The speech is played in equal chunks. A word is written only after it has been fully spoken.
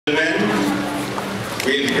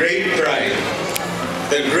With great pride,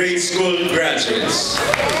 the grade school graduates.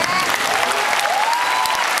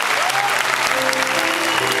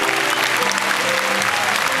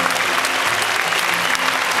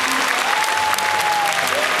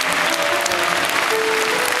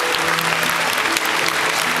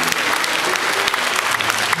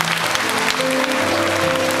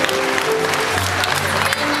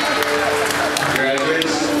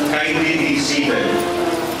 Graduates, kindly be seated.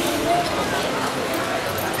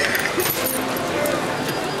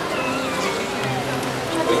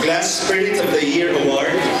 The Class Spirit of the Year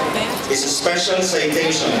Award is a special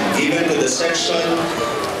citation given to the section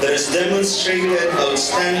that has demonstrated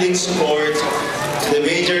outstanding support to the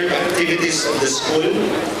major activities of the school,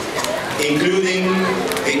 including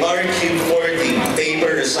the RQ40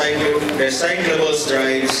 paper recyclables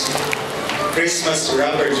drives, Christmas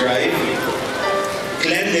wrapper drive,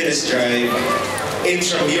 cleanliness drive,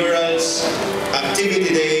 intramurals,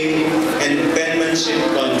 activity day, and penmanship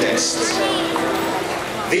contests.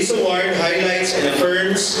 This award highlights and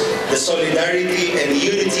affirms the solidarity and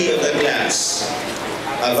unity of the class,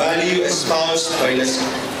 a value espoused by the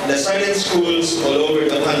silent schools all over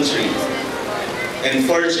the country. And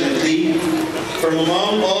fortunately, from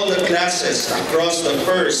among all the classes across the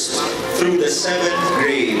 1st through the 7th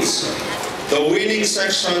grades, the winning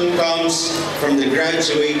section comes from the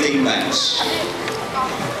graduating batch.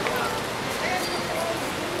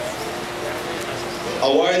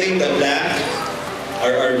 Awarding the plaque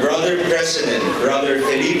are our brother president, Brother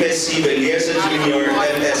Felipe C. Belleza Jr.,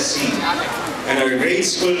 MSc, and our grade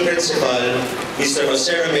school principal, Mr. Jose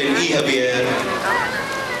Ramel E. Javier,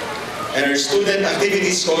 and our student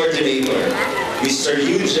activities coordinator, Mr.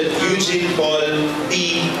 Eugene Paul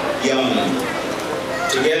P. Young,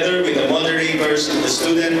 together with the moderators of the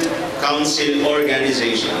Student Council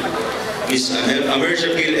Organization, Ms.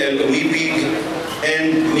 Amerjapil L. Uwipig,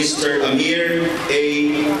 and Mr. Amir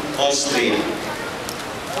A. Austria.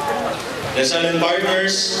 Lesson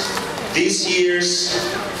partners, this year's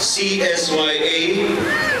CSYA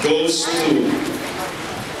goes to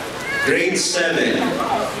Grade 7,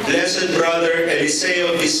 Blessed Brother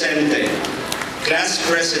Eliseo Vicente, Class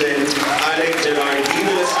President Alec Gerard D.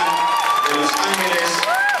 de Los Angeles,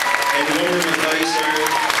 and Honorary Advisor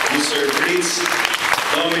Mr. Fritz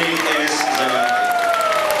Dominic S. Zara.